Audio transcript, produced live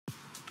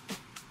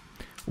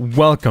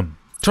Welcome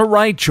to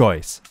Right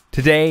Choice.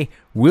 Today,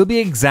 we'll be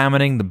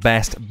examining the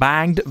best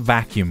bagged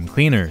vacuum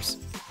cleaners.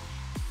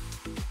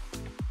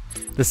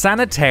 The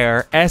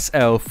Sanitaire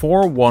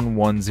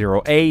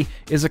SL4110A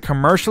is a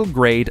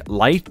commercial-grade,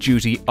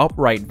 light-duty,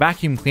 upright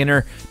vacuum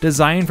cleaner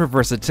designed for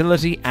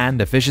versatility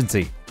and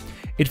efficiency.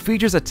 It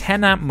features a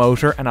 10-amp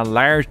motor and a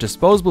large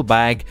disposable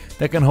bag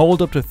that can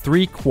hold up to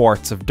 3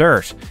 quarts of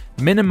dirt,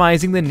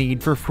 minimizing the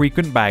need for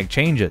frequent bag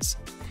changes.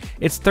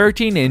 Its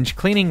 13-inch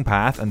cleaning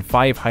path and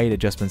 5 height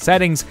adjustment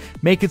settings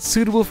make it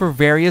suitable for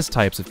various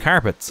types of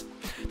carpets.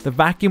 The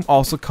vacuum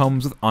also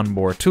comes with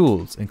onboard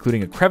tools,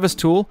 including a crevice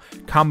tool,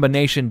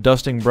 combination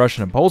dusting brush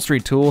and upholstery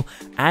tool,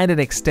 and an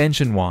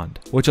extension wand,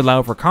 which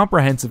allow for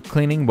comprehensive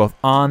cleaning both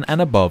on and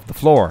above the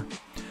floor.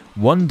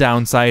 One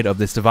downside of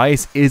this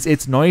device is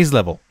its noise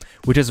level,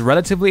 which is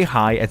relatively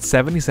high at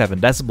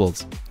 77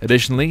 decibels.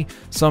 Additionally,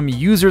 some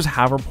users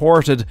have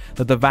reported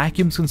that the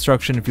vacuum's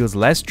construction feels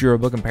less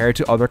durable compared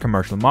to other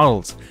commercial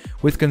models,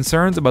 with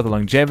concerns about the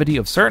longevity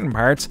of certain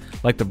parts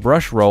like the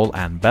brush roll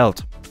and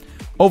belt.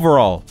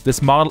 Overall,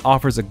 this model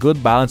offers a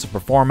good balance of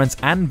performance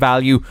and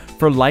value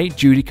for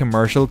light-duty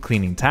commercial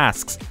cleaning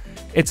tasks.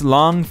 Its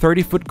long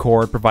 30-foot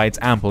cord provides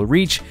ample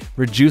reach,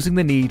 reducing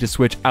the need to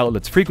switch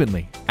outlets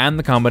frequently, and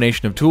the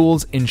combination of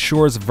tools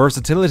ensures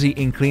versatility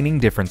in cleaning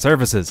different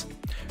surfaces.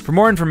 For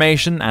more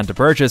information and to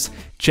purchase,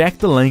 check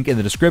the link in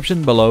the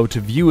description below to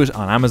view it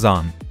on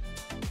Amazon.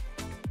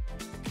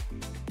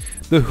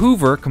 The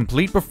Hoover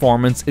Complete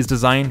Performance is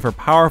designed for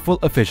powerful,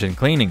 efficient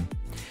cleaning.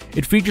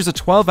 It features a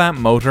 12-amp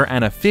motor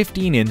and a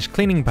 15-inch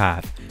cleaning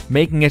path,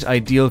 making it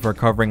ideal for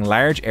covering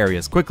large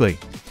areas quickly.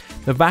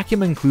 The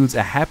vacuum includes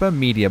a HEPA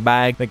media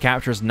bag that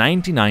captures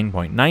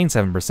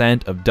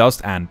 99.97% of dust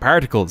and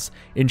particles,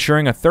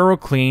 ensuring a thorough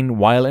clean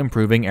while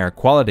improving air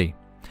quality.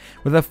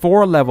 With a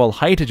 4-level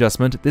height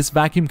adjustment, this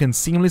vacuum can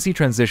seamlessly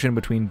transition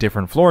between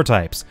different floor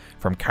types,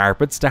 from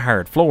carpets to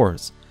hard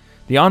floors.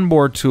 The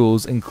onboard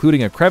tools,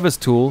 including a crevice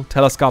tool,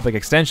 telescopic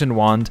extension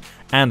wand,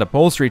 and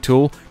upholstery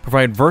tool,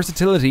 provide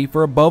versatility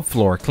for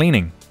above-floor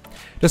cleaning.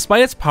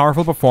 Despite its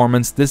powerful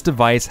performance, this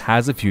device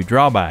has a few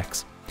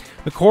drawbacks.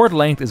 The cord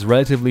length is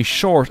relatively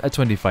short at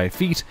 25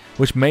 feet,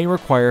 which may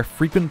require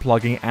frequent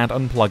plugging and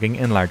unplugging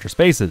in larger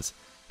spaces.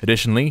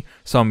 Additionally,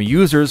 some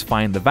users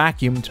find the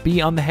vacuum to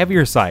be on the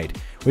heavier side,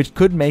 which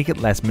could make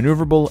it less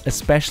maneuverable,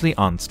 especially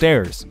on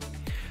stairs.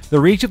 The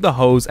reach of the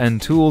hose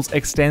and tools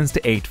extends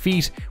to 8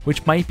 feet,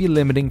 which might be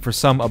limiting for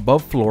some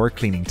above-floor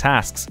cleaning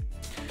tasks.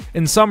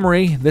 In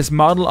summary, this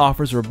model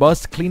offers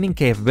robust cleaning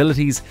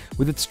capabilities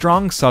with its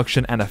strong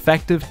suction and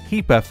effective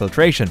HEPA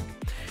filtration.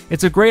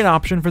 It's a great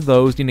option for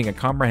those needing a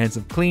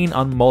comprehensive clean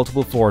on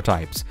multiple floor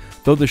types,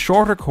 though the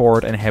shorter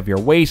cord and heavier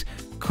weight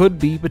could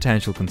be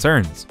potential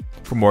concerns.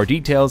 For more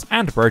details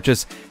and to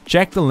purchase,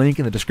 check the link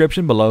in the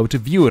description below to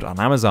view it on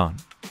Amazon.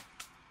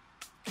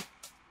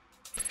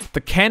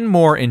 The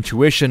Kenmore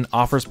Intuition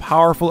offers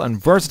powerful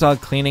and versatile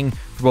cleaning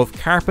for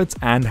both carpets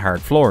and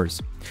hard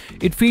floors.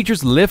 It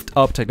features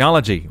lift-up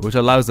technology, which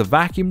allows the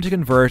vacuum to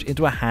convert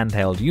into a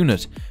handheld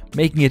unit,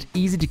 making it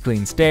easy to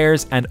clean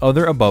stairs and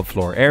other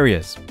above-floor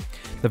areas.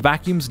 The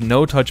vacuum's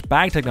no-touch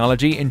bag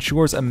technology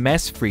ensures a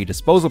mess-free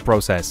disposal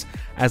process,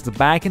 as the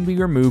bag can be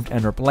removed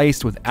and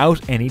replaced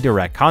without any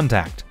direct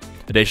contact.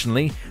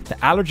 Additionally, the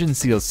allergen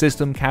seal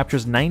system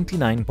captures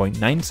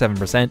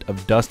 99.97%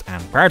 of dust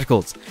and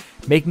particles,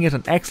 making it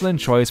an excellent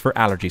choice for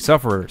allergy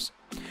sufferers.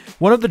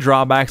 One of the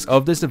drawbacks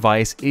of this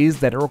device is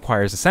that it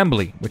requires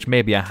assembly, which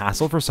may be a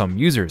hassle for some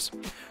users.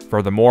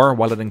 Furthermore,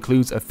 while it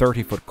includes a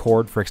 30-foot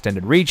cord for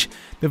extended reach,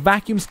 the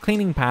vacuum's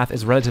cleaning path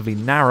is relatively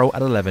narrow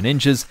at 11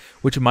 inches,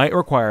 which might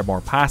require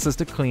more passes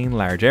to clean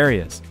large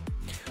areas.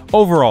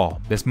 Overall,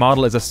 this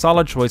model is a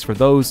solid choice for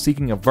those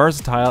seeking a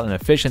versatile and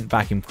efficient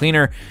vacuum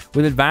cleaner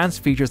with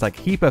advanced features like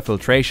HEPA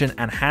filtration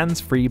and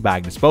hands-free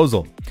bag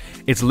disposal.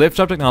 Its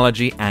lift-up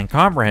technology and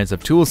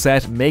comprehensive tool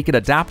set make it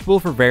adaptable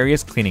for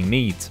various cleaning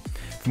needs.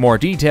 For more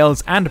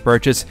details and to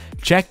purchase,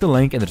 check the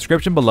link in the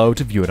description below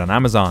to view it on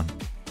Amazon.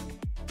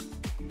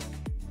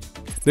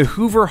 The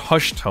Hoover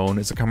HushTone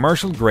is a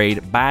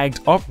commercial-grade, bagged,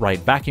 upright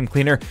vacuum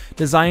cleaner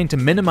designed to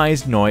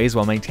minimize noise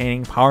while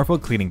maintaining powerful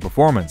cleaning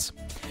performance.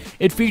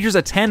 It features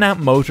a 10-amp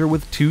motor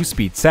with 2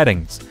 speed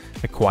settings,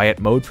 a quiet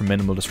mode for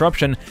minimal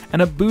disruption,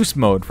 and a boost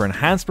mode for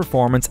enhanced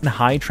performance in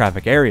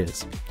high-traffic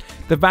areas.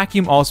 The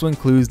vacuum also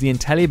includes the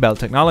IntelliBelt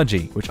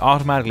technology, which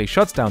automatically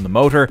shuts down the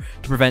motor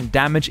to prevent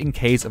damage in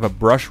case of a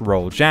brush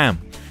roll jam,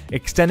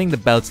 extending the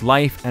belt's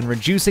life and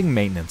reducing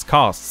maintenance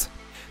costs.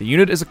 The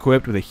unit is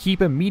equipped with a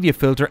HEPA media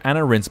filter and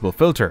a rinsable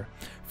filter,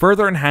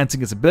 further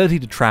enhancing its ability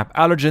to trap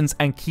allergens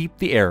and keep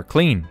the air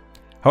clean.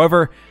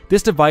 However,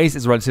 this device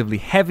is relatively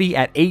heavy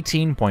at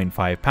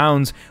 18.5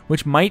 pounds,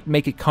 which might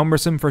make it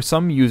cumbersome for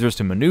some users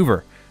to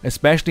maneuver,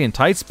 especially in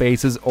tight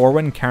spaces or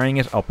when carrying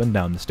it up and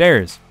down the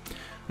stairs.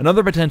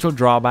 Another potential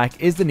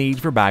drawback is the need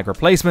for bag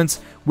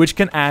replacements, which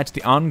can add to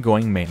the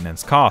ongoing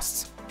maintenance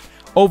costs.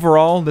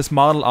 Overall, this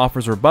model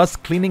offers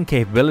robust cleaning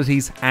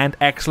capabilities and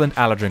excellent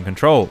allergen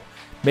control,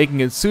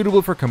 making it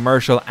suitable for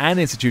commercial and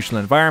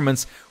institutional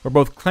environments where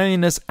both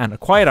cleanliness and a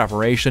quiet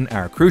operation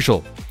are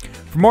crucial.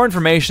 For more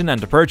information and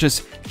to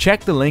purchase,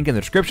 check the link in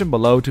the description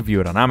below to view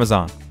it on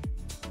Amazon.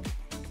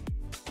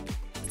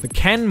 The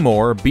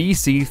Kenmore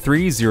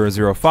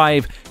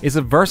BC3005 is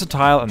a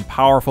versatile and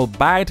powerful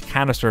bagged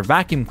canister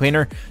vacuum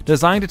cleaner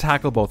designed to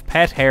tackle both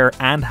pet hair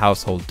and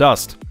household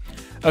dust.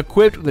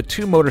 Equipped with a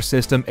 2-motor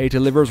system, it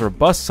delivers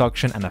robust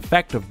suction and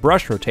effective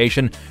brush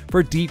rotation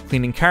for deep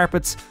cleaning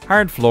carpets,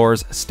 hard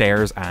floors,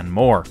 stairs, and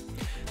more.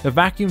 The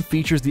vacuum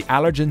features the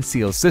allergen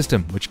seal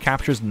system, which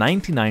captures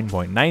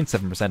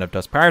 99.97% of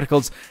dust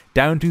particles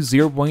down to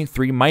 0.3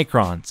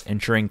 microns,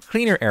 ensuring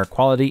cleaner air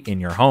quality in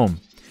your home.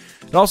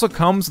 It also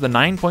comes with a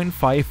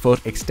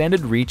 9.5-foot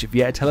extended reach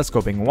via a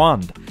telescoping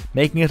wand,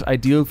 making it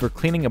ideal for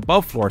cleaning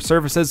above-floor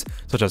surfaces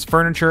such as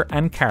furniture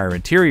and car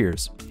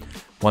interiors.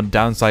 One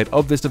downside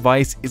of this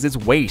device is its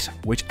weight,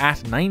 which at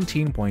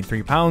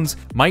 19.3 pounds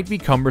might be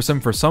cumbersome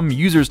for some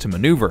users to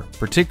maneuver,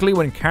 particularly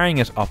when carrying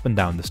it up and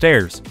down the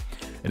stairs.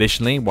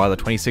 Additionally, while the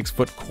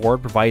 26-foot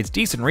cord provides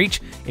decent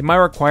reach, it might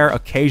require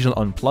occasional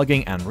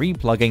unplugging and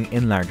replugging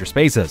in larger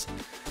spaces.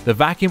 The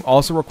vacuum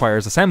also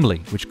requires assembly,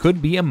 which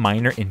could be a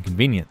minor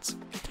inconvenience.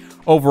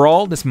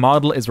 Overall, this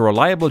model is a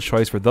reliable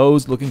choice for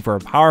those looking for a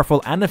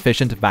powerful and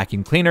efficient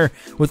vacuum cleaner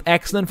with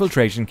excellent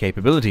filtration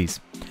capabilities.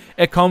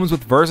 It comes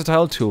with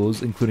versatile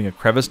tools including a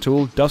crevice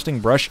tool, dusting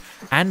brush,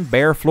 and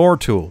bare floor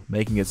tool,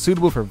 making it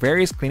suitable for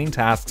various cleaning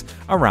tasks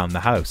around the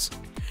house.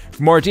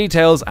 For more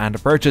details and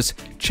to purchase,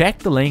 check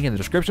the link in the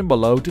description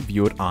below to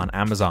view it on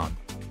Amazon.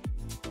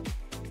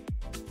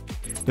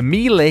 The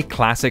Miele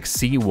Classic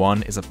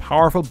C1 is a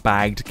powerful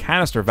bagged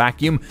canister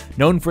vacuum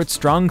known for its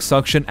strong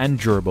suction and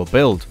durable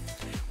build.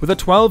 With a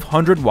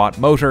 1200-watt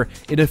motor,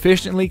 it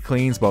efficiently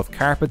cleans both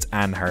carpets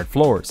and hard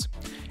floors.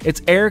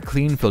 Its air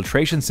clean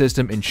filtration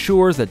system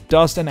ensures that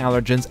dust and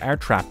allergens are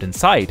trapped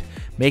inside,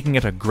 making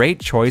it a great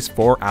choice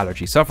for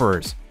allergy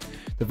sufferers.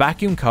 The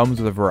vacuum comes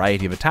with a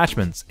variety of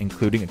attachments,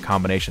 including a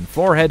combination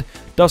floor head,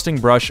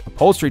 dusting brush,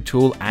 upholstery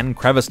tool, and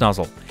crevice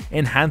nozzle,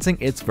 enhancing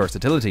its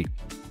versatility.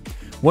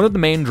 One of the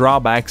main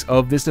drawbacks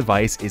of this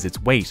device is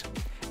its weight.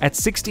 At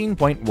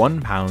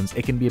 16.1 pounds,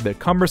 it can be a bit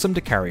cumbersome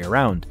to carry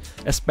around,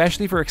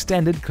 especially for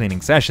extended cleaning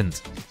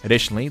sessions.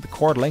 Additionally, the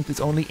cord length is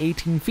only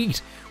 18 feet,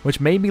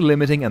 which may be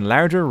limiting in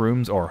larger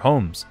rooms or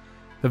homes.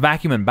 The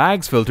vacuum and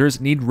bags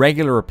filters need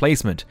regular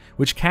replacement,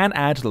 which can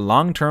add to the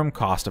long-term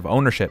cost of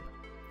ownership.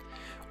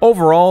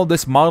 Overall,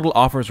 this model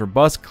offers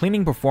robust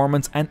cleaning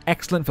performance and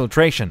excellent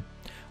filtration.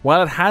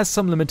 While it has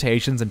some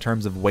limitations in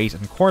terms of weight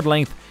and cord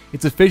length,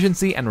 its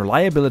efficiency and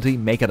reliability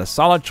make it a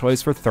solid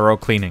choice for thorough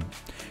cleaning.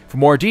 For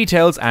more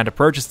details and to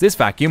purchase this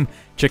vacuum,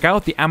 check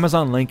out the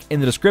Amazon link in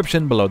the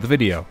description below the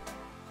video.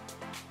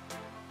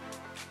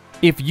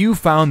 If you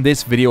found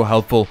this video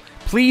helpful,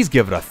 please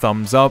give it a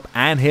thumbs up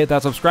and hit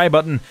that subscribe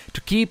button to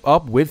keep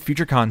up with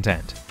future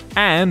content.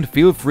 And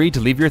feel free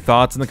to leave your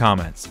thoughts in the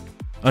comments.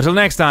 Until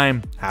next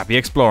time, happy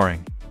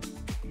exploring!